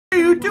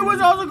YouTubers,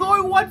 how's it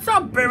going? What's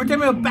up? Every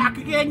time we're back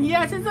again.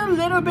 Yes, it's a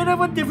little bit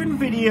of a different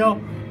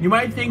video. You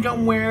might think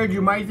I'm weird,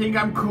 you might think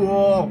I'm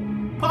cool.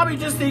 Probably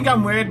just think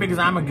I'm weird because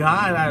I'm a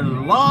guy that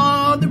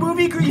love the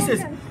movie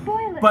Grease.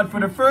 But for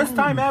the first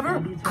time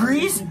ever,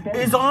 Grease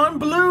is on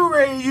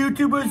Blu-ray,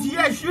 YouTubers.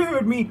 Yes, you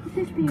heard me.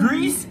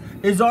 Grease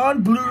is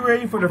on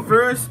Blu-ray for the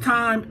first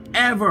time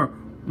ever.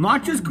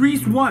 Not just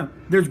Grease 1,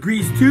 there's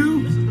Grease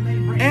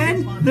 2,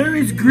 and there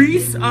is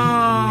Grease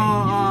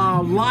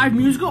live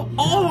musical,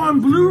 all on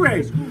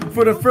Blu-ray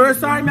for the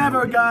first time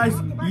ever, guys.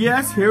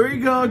 Yes, here we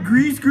go.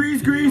 Grease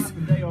is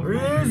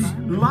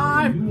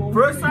live,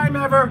 first time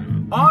ever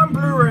on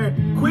Blu-ray.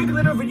 Quick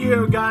little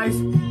video, guys.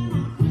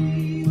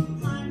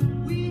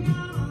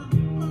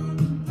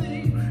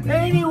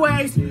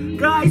 Anyways,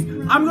 guys,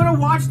 I'm gonna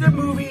watch the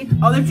movie.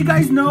 I'll let you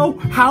guys know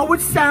how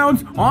it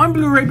sounds on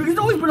Blu-ray because it's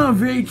always been on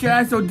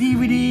VHS or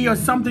DVD or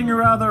something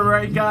or other,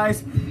 right,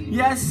 guys?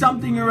 Yes,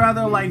 something or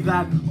other like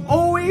that.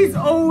 Always,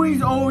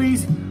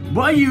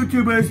 by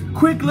YouTubers,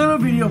 quick little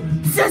video.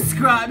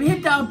 Subscribe,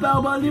 hit that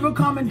bell button, leave a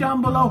comment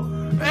down below,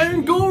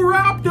 and go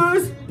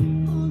Raptors!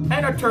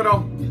 And a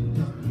turtle.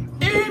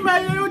 Hey, my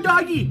little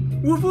doggy.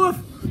 Woof woof.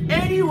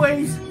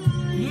 Anyways,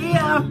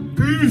 yeah,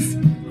 Grease,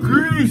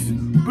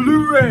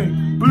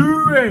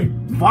 Blu-ray,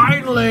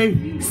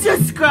 finally.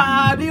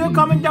 Subscribe, leave a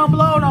comment down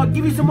below, and I'll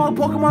give you some more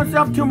Pokemon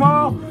stuff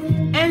tomorrow,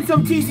 and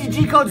some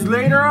TCG codes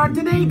later on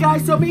today,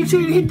 guys. So make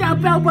sure you hit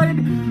that bell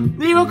button,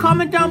 leave a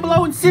comment down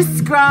below, and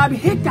subscribe,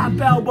 hit that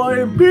bell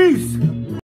button. Peace.